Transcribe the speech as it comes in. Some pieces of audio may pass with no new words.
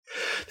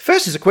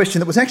First is a question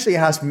that was actually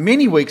asked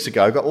many weeks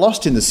ago, got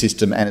lost in the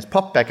system, and has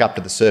popped back up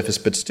to the surface,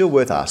 but still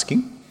worth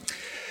asking.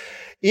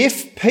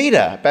 If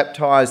Peter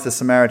baptised the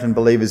Samaritan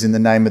believers in the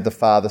name of the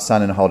Father,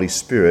 Son and Holy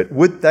Spirit,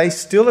 would they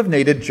still have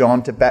needed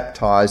John to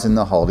baptise in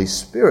the Holy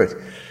Spirit?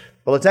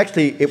 Well,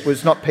 it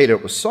was not Peter,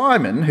 it was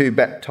Simon who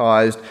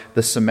baptised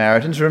the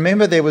Samaritans.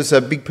 Remember, there was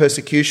a big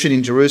persecution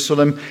in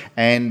Jerusalem,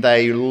 and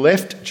they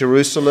left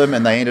Jerusalem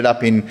and they ended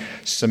up in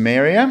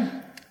Samaria.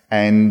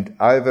 And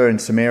over in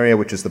Samaria,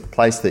 which is the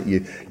place that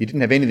you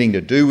didn't have anything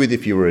to do with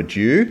if you were a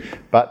Jew,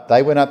 but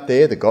they went up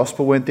there, the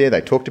gospel went there,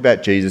 they talked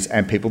about Jesus,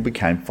 and people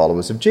became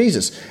followers of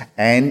Jesus.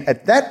 And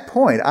at that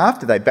point,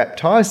 after they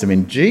baptised them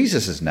in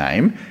Jesus'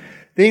 name,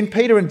 then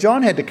Peter and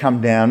John had to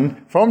come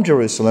down from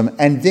Jerusalem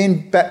and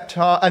then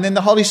and then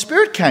the Holy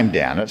Spirit came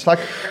down. It's like,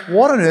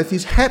 what on earth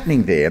is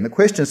happening there? And the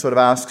question sort of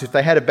asks, if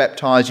they had to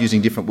baptise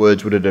using different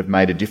words, would it have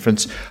made a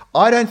difference?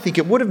 I don't think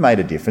it would have made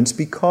a difference,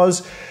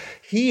 because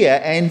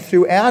here and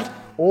throughout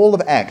all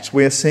of Acts,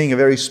 we're seeing a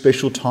very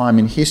special time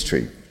in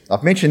history.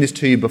 I've mentioned this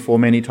to you before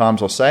many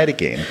times, I'll say it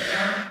again,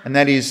 and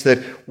that is that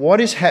what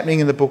is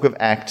happening in the book of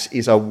Acts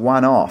is a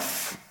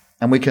one-off,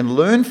 and we can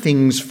learn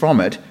things from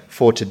it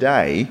for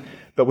today,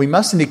 but we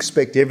mustn't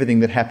expect everything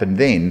that happened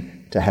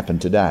then to happen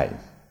today.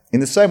 In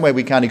the same way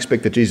we can't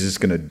expect that Jesus is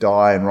going to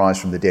die and rise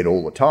from the dead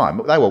all the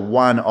time. They were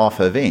one-off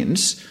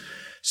events.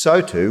 So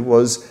too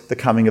was the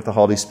coming of the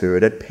Holy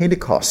Spirit at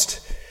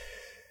Pentecost.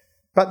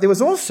 But there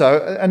was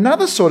also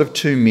another sort of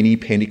two mini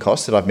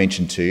Pentecosts that I've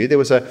mentioned to you. There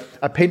was a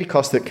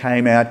Pentecost that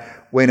came out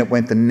when it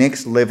went the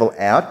next level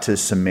out to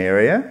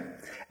Samaria,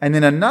 and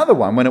then another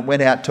one when it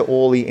went out to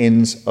all the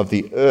ends of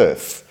the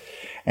earth.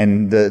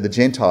 And the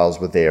Gentiles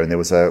were there, and there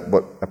was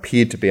what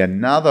appeared to be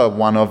another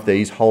one of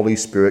these Holy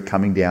Spirit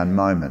coming down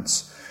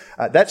moments.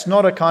 That's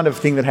not a kind of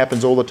thing that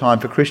happens all the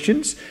time for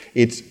Christians.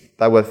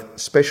 They were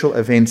special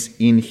events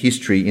in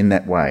history in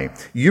that way.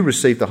 You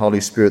received the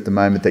Holy Spirit the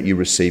moment that you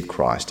received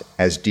Christ,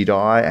 as did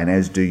I and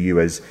as do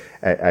you, as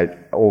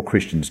all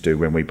Christians do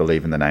when we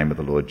believe in the name of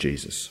the Lord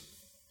Jesus.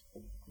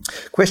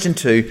 Question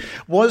 2,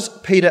 was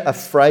Peter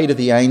afraid of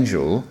the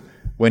angel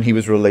when he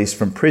was released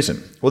from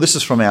prison? Well, this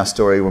is from our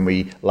story when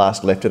we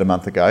last left it a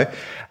month ago.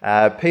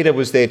 Peter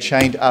was there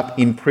chained up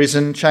in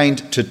prison,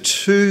 chained to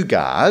 2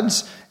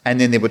 guards, and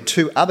then there were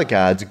 2 other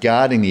guards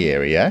guarding the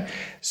area,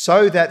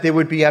 so that there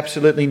would be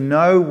absolutely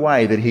no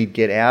way that he'd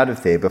get out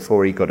of there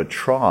before he got a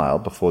trial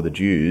before the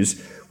Jews,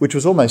 which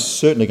was almost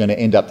certainly going to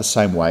end up the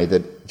same way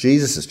that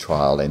Jesus'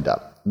 trial ended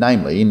up,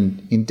 namely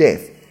in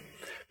death.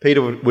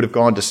 Peter would have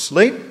gone to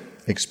sleep,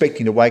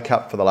 expecting to wake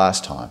up for the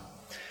last time.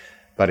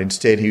 But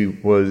instead he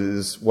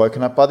was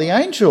woken up by the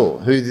angel,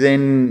 who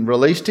then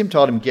released him,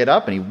 told him to get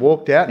up, and he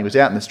walked out, and he was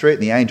out in the street,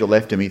 and the angel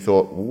left him. He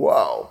thought,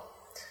 whoa.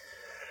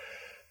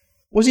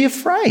 Was he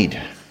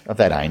afraid of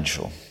that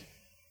angel?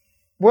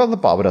 Well, the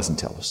Bible doesn't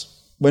tell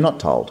us. We're not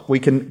told. We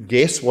can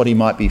guess what he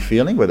might be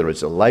feeling, whether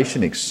it's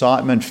elation,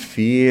 excitement,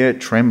 fear,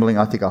 trembling,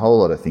 I think a whole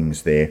lot of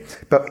things there.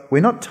 But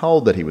we're not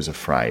told that he was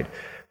afraid.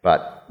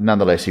 But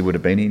nonetheless, he would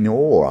have been in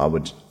awe,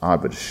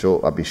 I'd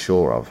be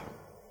sure of.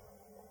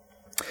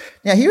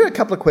 Now, here are a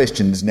couple of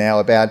questions now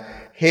about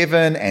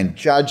heaven and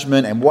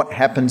judgment and what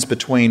happens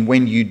between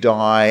when you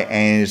die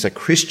as a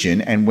Christian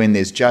and when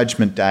there's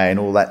Judgment Day and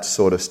all that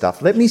sort of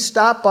stuff. Let me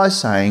start by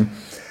saying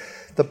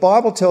the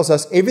Bible tells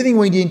us everything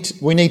we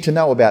need to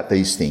know about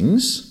these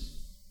things,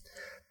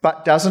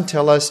 but doesn't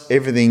tell us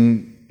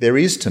everything there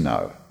is to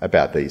know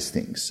about these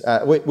things.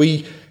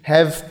 We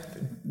have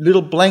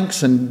little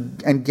blanks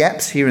and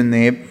gaps here and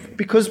there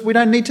because we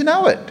don't need to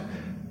know it.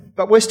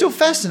 But we're still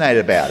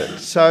fascinated about it.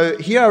 So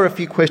here are a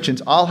few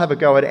questions. I'll have a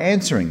go at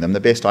answering them the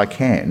best I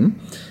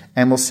can,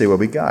 and we'll see where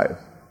we go.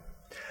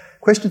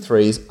 Question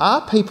 3 is,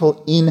 are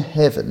people in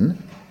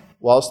heaven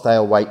whilst they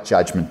await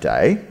Judgment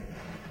Day?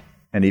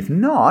 And if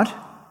not,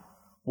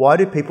 why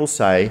do people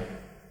say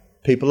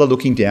people are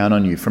looking down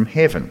on you from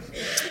heaven?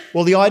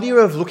 Well, the idea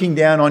of looking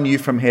down on you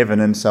from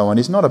heaven and so on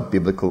is not a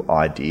biblical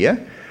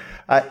idea.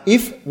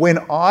 If when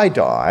I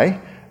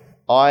die,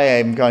 I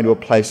am going to a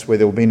place where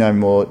there will be no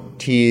more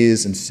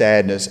tears and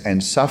sadness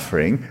and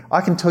suffering, I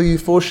can tell you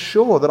for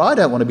sure that I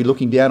don't want to be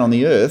looking down on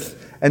the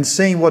earth and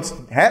seeing what's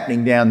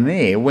happening down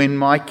there when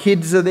my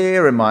kids are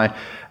there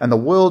and the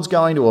world's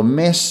going to a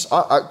mess,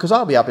 because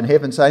I'll be up in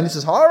heaven saying, this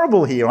is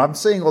horrible here, I'm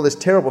seeing all this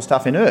terrible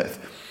stuff in earth.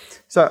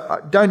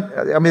 So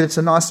it's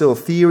a nice little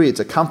theory, it's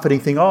a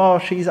comforting thing, oh,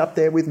 she's up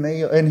there with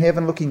me in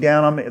heaven looking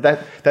down on me.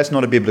 That's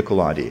not a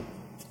biblical idea.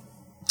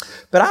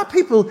 But are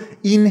people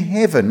in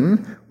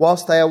heaven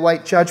whilst they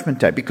await Judgment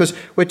Day? Because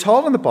we're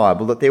told in the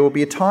Bible that there will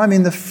be a time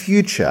in the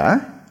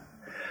future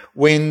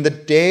when the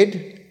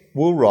dead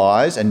will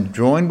rise and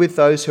join with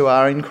those who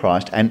are in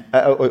Christ and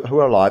who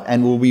are alive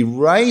and will be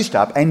raised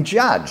up and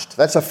judged.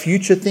 That's a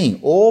future thing.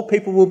 All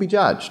people will be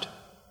judged.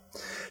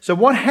 So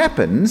what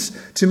happens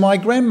to my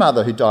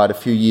grandmother who died a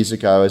few years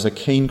ago as a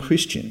keen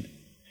Christian?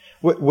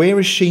 Where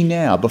is she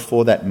now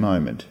before that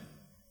moment?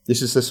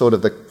 This is the sort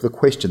of the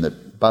question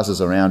that buzzes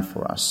around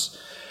for us.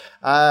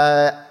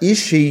 Is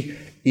she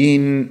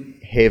in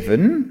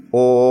heaven?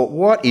 Or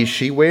what is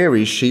she? Where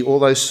is she? All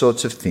those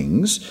sorts of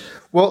things.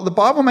 Well, the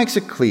Bible makes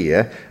it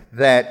clear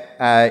that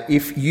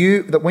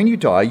when you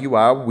die, you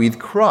are with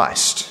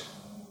Christ.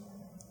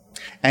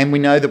 And we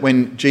know that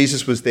when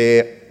Jesus was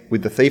there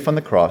with the thief on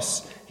the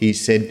cross, he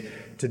said,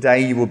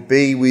 "Today you will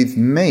be with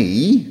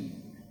me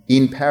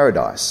in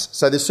paradise."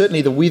 So there's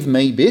certainly the with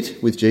me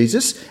bit with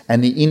Jesus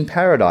and the in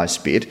paradise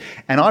bit.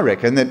 And I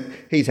reckon that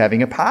he's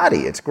having a party.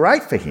 It's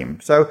great for him.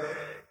 So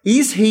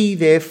is he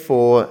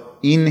therefore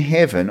in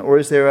heaven, or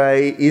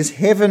is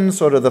heaven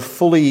sort of the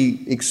fully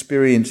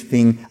experienced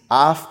thing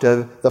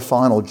after the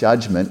final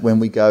judgment when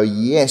we go,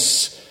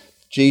 yes,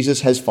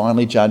 Jesus has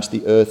finally judged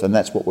the earth and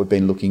that's what we've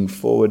been looking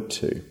forward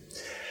to?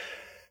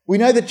 We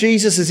know that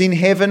Jesus is in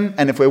heaven,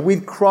 and if we're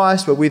with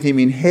Christ, we're with him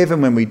in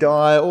heaven when we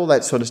die, all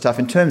that sort of stuff.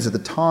 In terms of the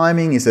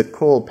timing, is it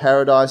called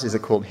paradise? Is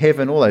it called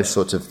heaven? All those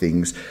sorts of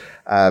things.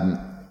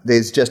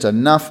 There's just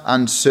enough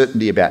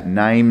uncertainty about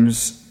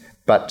names,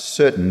 but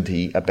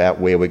certainty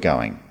about where we're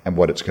going and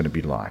what it's going to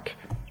be like.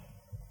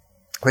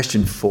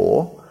 Question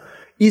 4.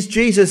 Is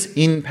Jesus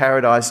in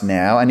paradise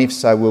now? And if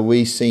so, will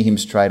we see him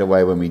straight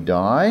away when we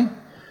die?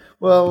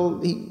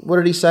 Well, what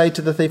did he say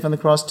to the thief on the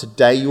cross?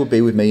 "Today you will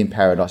be with me in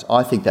paradise."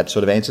 I think that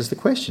sort of answers the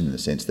question in the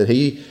sense that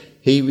he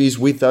is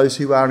with those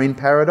who are in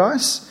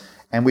paradise,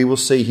 and we will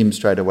see him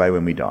straight away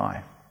when we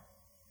die.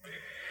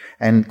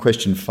 And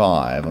question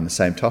 5 on the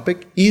same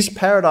topic, is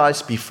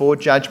paradise before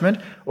judgment,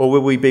 or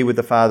will we be with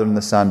the Father and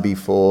the Son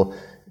before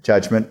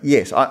judgment?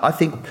 Yes, I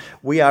think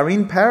we are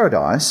in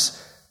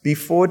paradise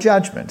before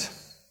judgment.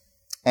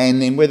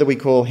 And then whether we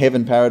call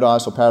heaven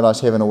paradise or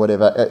paradise heaven or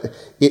whatever,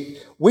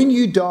 when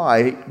you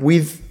die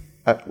with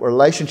a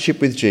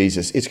relationship with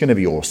Jesus, it's going to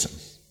be awesome.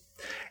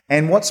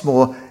 And what's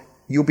more,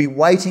 you'll be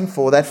waiting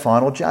for that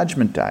final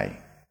judgment day.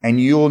 And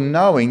you're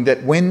knowing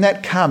that when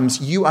that comes,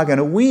 you are going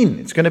to win.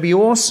 It's going to be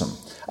awesome.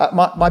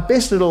 My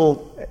best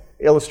little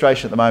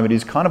illustration at the moment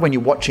is kind of when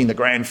you're watching the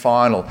grand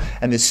final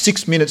and there's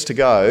 6 minutes to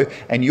go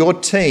and your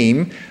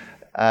team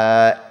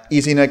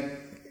is in an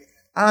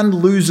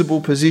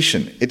unlosable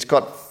position. It's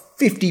got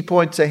 50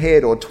 points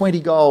ahead or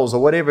 20 goals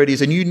or whatever it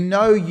is, and you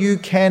know you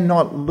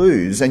cannot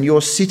lose, and you're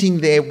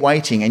sitting there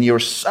waiting and you're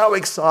so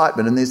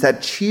excited, and there's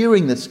that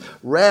cheering that's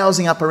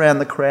rousing up around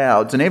the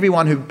crowds, and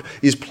everyone who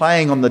is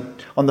playing on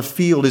the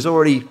field is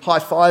already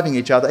high-fiving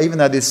each other even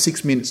though there's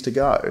 6 minutes to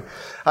go.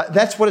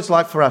 That's what it's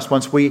like for us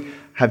once we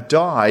have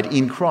died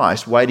in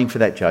Christ, waiting for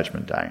that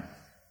judgment day.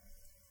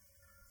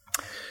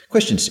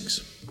 Question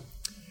 6.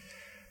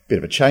 Bit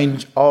of a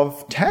change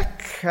of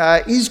tack.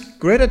 Is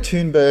Greta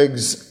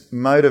Thunberg's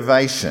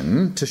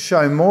motivation to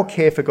show more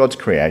care for God's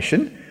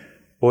creation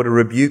or to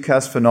rebuke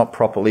us for not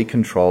properly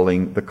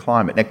controlling the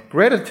climate? Now,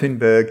 Greta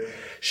Thunberg,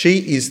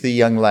 she is the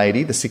young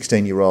lady, the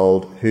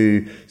 16-year-old,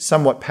 who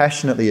somewhat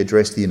passionately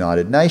addressed the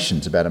United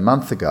Nations about a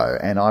month ago,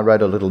 and I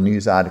wrote a little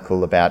news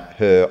article about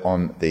her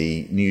on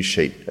the news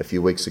sheet a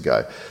few weeks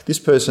ago. This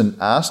person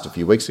asked a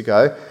few weeks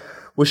ago,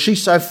 was she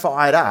so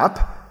fired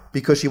up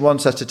because she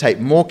wants us to take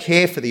more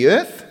care for the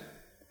earth,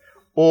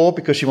 or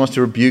because she wants to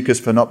rebuke us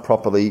for not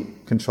properly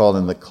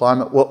controlling the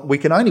climate? Well, we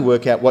can only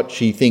work out what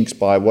she thinks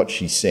by what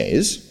she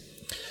says.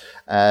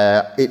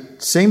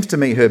 It seems to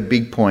me her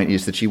big point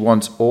is that she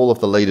wants all of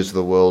the leaders of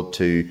the world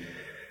to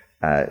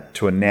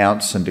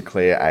announce and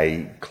declare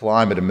a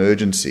climate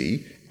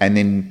emergency, and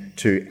then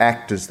to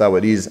act as though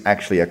it is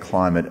actually a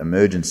climate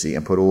emergency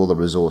and put all the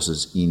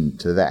resources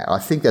into that. I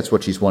think that's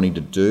what she's wanting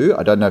to do.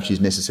 I don't know if she's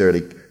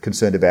necessarily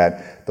concerned about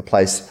the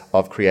place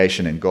of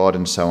creation and God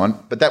and so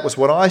on, but that was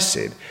what I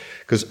said.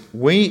 Because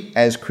we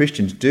as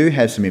Christians do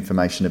have some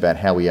information about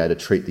how we are to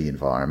treat the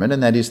environment,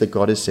 and that is that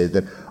God has said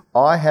that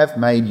I have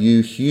made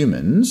you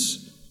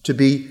humans to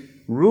be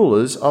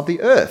rulers of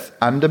the earth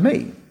under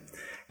me.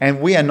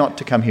 And we are not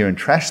to come here and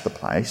trash the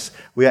place.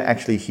 We are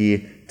actually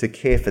here to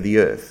care for the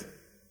earth.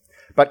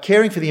 But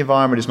caring for the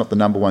environment is not the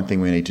number one thing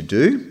we need to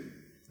do.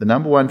 The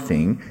number one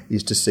thing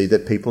is to see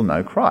that people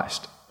know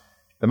Christ.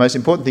 The most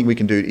important thing we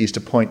can do is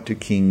to point to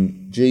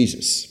King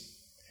Jesus.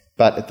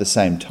 But at the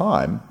same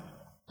time,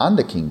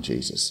 under King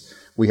Jesus,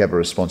 we have a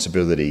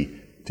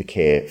responsibility to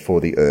care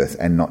for the earth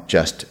and not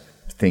just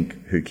think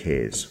who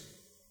cares.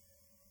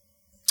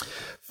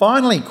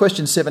 Finally,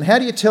 question 7, how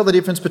do you tell the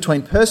difference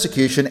between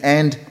persecution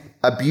and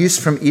abuse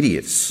from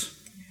idiots?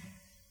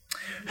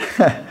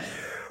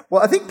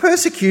 Well, I think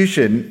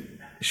persecution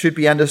should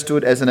be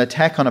understood as an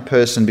attack on a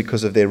person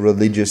because of their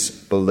religious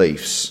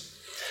beliefs.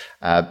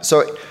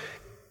 So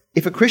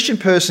if a Christian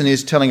person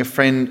is telling a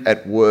friend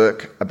at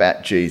work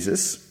about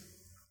Jesus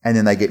and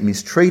then they get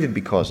mistreated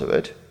because of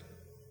it,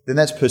 then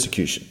that's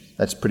persecution.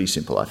 That's pretty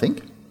simple, I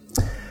think.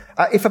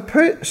 If a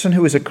person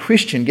who is a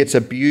Christian gets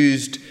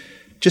abused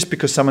just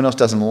because someone else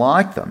doesn't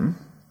like them,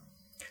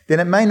 then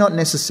it may not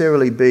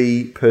necessarily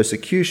be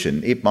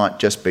persecution. It might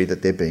just be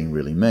that they're being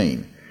really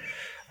mean,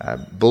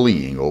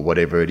 bullying or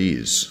whatever it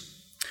is.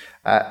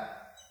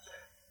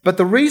 But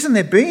the reason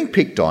they're being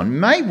picked on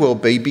may well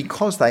be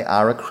because they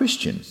are a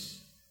Christian.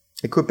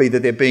 It could be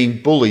that they're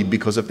being bullied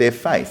because of their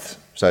faith.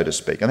 so to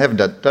speak. And they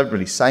don't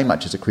really say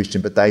much as a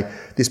Christian, but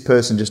this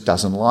person just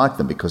doesn't like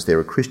them because they're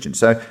a Christian.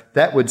 So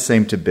that would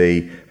seem to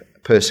be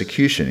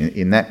persecution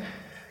in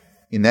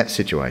that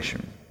situation.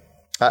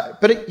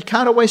 But you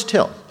can't always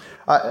tell.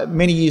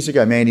 Many years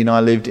ago, Mandy and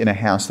I lived in a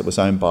house that was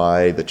owned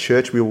by the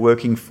church we were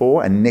working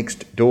for, and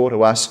next door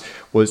to us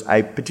was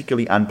a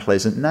particularly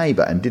unpleasant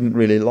neighbour and didn't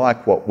really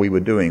like what we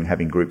were doing,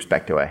 having groups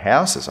back to our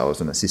house, as I was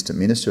an assistant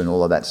minister and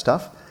all of that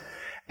stuff.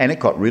 And it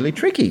got really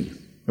tricky.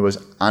 It was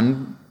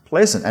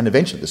unpleasant, and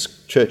eventually the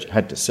church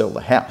had to sell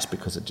the house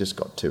because it just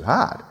got too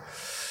hard.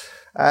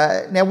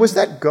 Now, was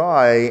that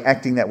guy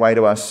acting that way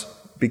to us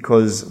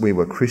because we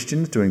were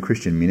Christians doing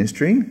Christian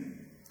ministry?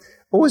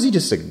 Or was he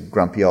just a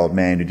grumpy old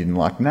man who didn't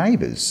like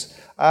neighbours?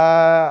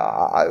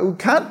 I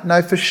can't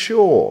know for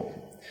sure.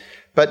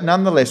 But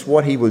nonetheless,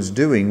 what he was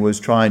doing was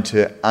trying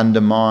to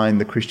undermine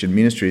the Christian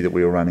ministry that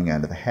we were running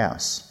out of the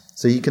house.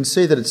 So you can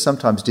see that it's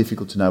sometimes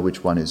difficult to know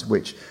which one is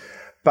which.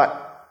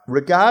 But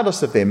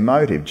regardless of their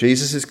motive,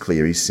 Jesus is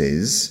clear. He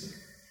says,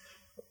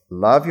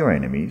 love your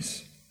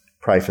enemies,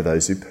 pray for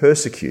those who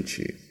persecute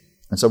you.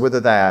 And so whether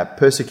they are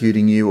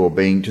persecuting you or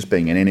just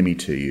being an enemy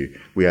to you,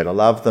 we are to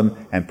love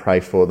them and pray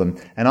for them.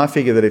 And I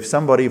figure that if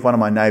one of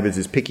my neighbours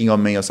is picking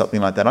on me or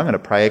something like that, I'm going to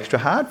pray extra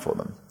hard for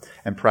them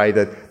and pray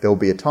that there'll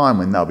be a time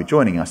when they'll be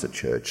joining us at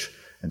church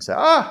and say,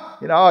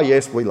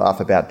 yes, we laugh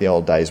about the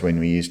old days when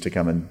we used to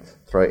come and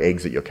throw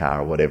eggs at your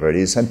car or whatever it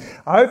is. And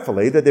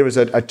hopefully that there is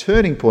a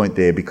turning point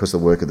there because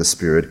of the work of the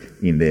Spirit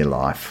in their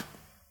life.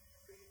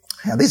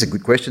 Now, these are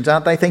good questions,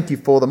 aren't they? Thank you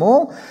for them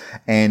all.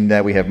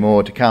 And we have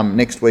more to come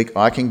next week,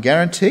 I can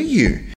guarantee you.